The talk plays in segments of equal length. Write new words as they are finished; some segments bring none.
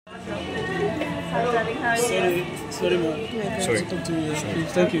Sorry, ma'am. Sorry. Talk to you.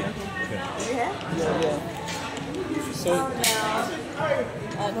 Thank you. Yeah? Yeah. So,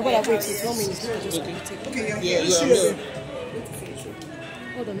 Nobody wait, it's 1 minute. okay, yeah, I'm here.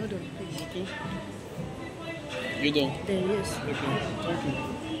 Hold on. Okay. You done? Then yes. Okay, thank you.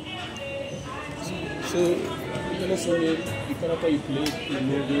 So, you can also name the character you play in the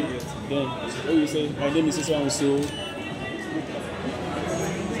movie. Then, what you say? My name is so and so.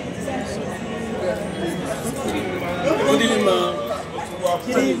 Good evening, ma'am.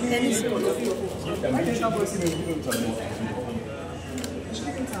 Good evening.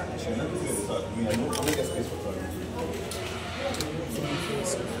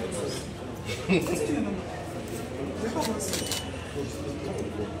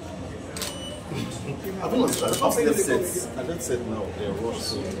 I don't said now, they're rushed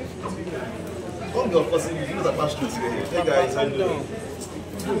so. Don't be of course, you know the passionate here. Hey guys, how you doing?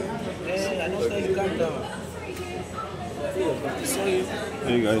 I know that you calm down. Sorry.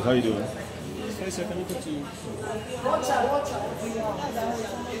 Hey guys, how you doing? Sorry, sir, can I talk to you?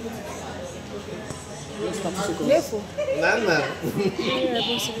 Just 30 seconds. Nana.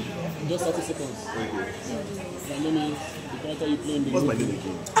 Just 30 seconds. My name is the character you play in the What's my movie. name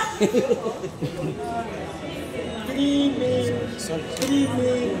again? Good evening. Good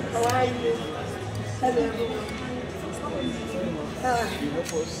evening. How are you? Hello.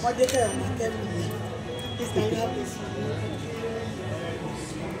 What did you tell me? This kind of place.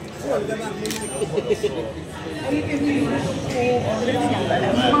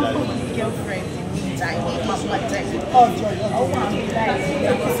 Girlfriend, Jaiye, Mama Jaiye. Oh, joy. Oh, wow.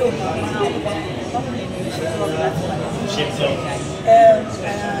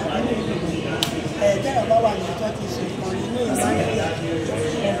 Tẹ́lẹ̀ bá wà ní ìjọ ti ṣe ìkànnì ní ìmáyà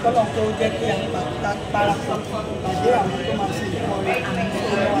ẹ̀kọ́lọ̀ tó jẹ́ kí a parapọ̀ pàdé àwọn tó máa ṣe ìkọrin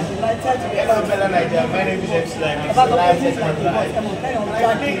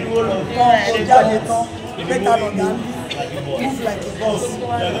jáde tán mẹ́ta lọ̀gá ń bí move like a boss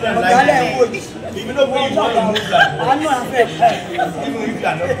ọ̀gá lẹ́wọ̀ àánú àfẹ́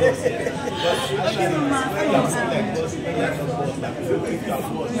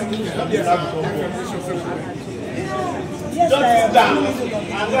Yes,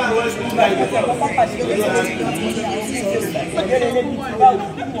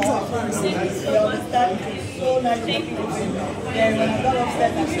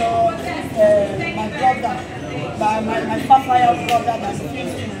 my papaya brother that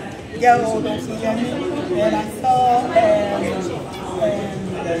girl old and I saw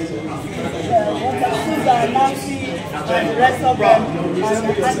Nancy and the rest of them,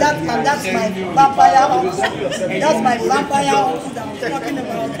 and that's my vampire uncle. That's my vampire uncle that I was talking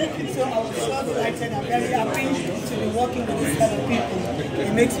about. So I was so excited. I'm very happy to be working with this kind of people.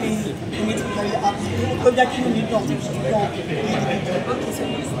 It makes me very happy.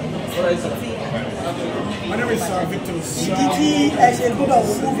 My name is Victor. Títí ẹ ṣe gbọ́dọ̀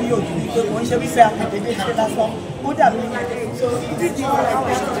wo múfì yóò ju ìpè kò ń ṣe wípé àtẹ̀tẹ̀dẹ̀ ṣe lásán ó dàbí so títí wọn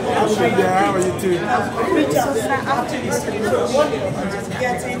like that. How are you too?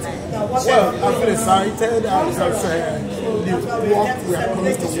 Well, I feel excited as the work we are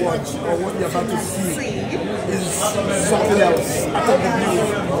coming to watch or what we are about to see is something else. I can't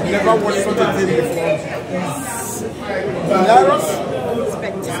believe never watched something before. It's hilarious.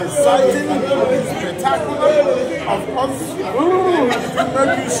 Exciting, spectacular, of course.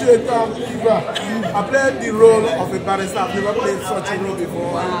 Thank you, Sheikh Kiva. I played the role of a barrister. I've never played such a role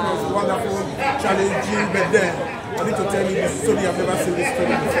before. And it was wonderful, challenging, but then I need to tell you this story. I've never seen this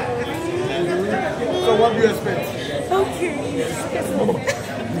story before. So what do you expect? Okay.